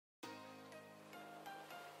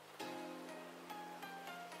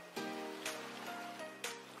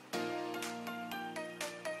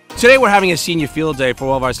Today we're having a senior field day for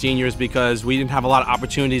all of our seniors because we didn't have a lot of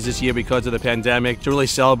opportunities this year because of the pandemic to really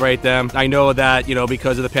celebrate them. I know that,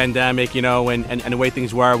 because of the pandemic, and the way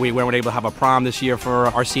things were, we weren't able to have a prom this year for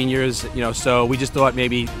our seniors, so we just thought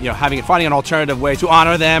maybe, finding an alternative way to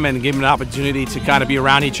honor them and give them an opportunity to kind of be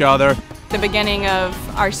around each other. The beginning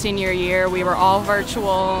of our senior year, we were all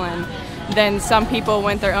virtual, and then some people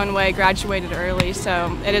went their own way, graduated early,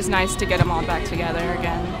 so it is nice to get them all back together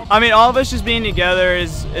again. I mean, all of us just being together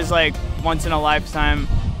is like once in a lifetime.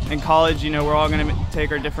 In college, we're all going to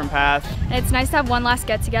take our different paths. It's nice to have one last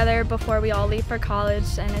get-together before we all leave for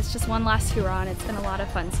college, and it's just one last hurrah, and it's been a lot of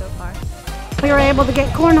fun so far. We were able to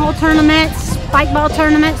get cornhole tournaments, spike ball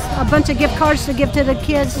tournaments, a bunch of gift cards to give to the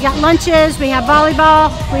kids. We got lunches, we have volleyball,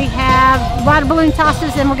 we have water balloon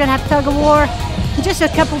tosses, and we're going to have tug of war. Just a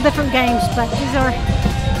couple different games, but these are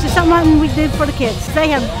just something we do for the kids. They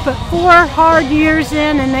have put 4 hard years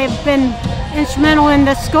in, and they've been instrumental in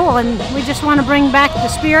the school, and we just want to bring back the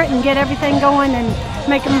spirit and get everything going and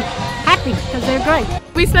make them happy because they're great.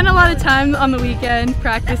 We spent a lot of time on the weekend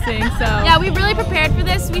practicing, so. Yeah, we really prepared for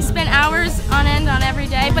this. We spent hours on end on every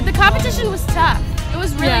day, but the competition was tough. It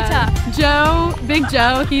was really tough. Big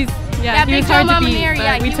Joe, he was hard to beat,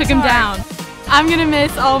 but we took him down. I'm gonna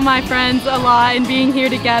miss all my friends a lot and being here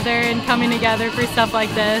together and coming together for stuff like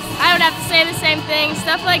this. I would have to say the same thing.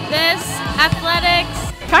 Stuff like this,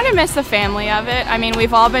 athletics. Kind of miss the family of it. I mean,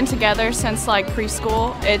 we've all been together since like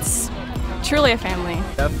preschool. It's truly a family.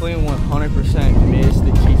 Definitely 100% miss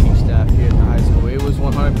the teaching staff here at the high school. It was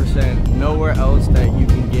 100% nowhere else that you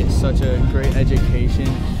can get such a great education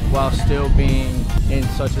while still being in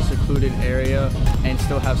such a secluded area and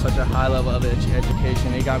still have such a high level of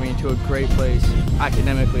education. It got me into a great place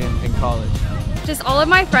academically in college. Just all of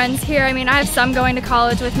my friends here, I mean, I have some going to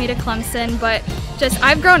college with me to Clemson, but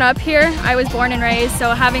I've grown up here. I was born and raised,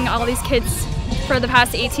 so having all these kids for the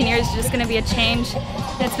past 18 years is just going to be a change.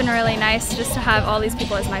 It's been really nice just to have all these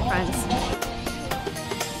people as my friends.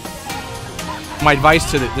 My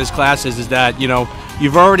advice to this class is that,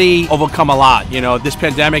 you've already overcome a lot. This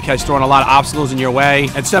pandemic has thrown a lot of obstacles in your way,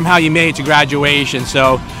 and somehow you made it to graduation.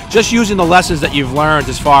 So just using the lessons that you've learned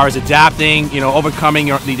as far as adapting,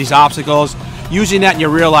 overcoming these obstacles, using that in your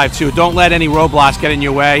real life too. Don't let any roadblocks get in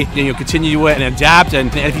your way. Continue to and adapt,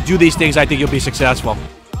 and if you do these things, I think you'll be successful.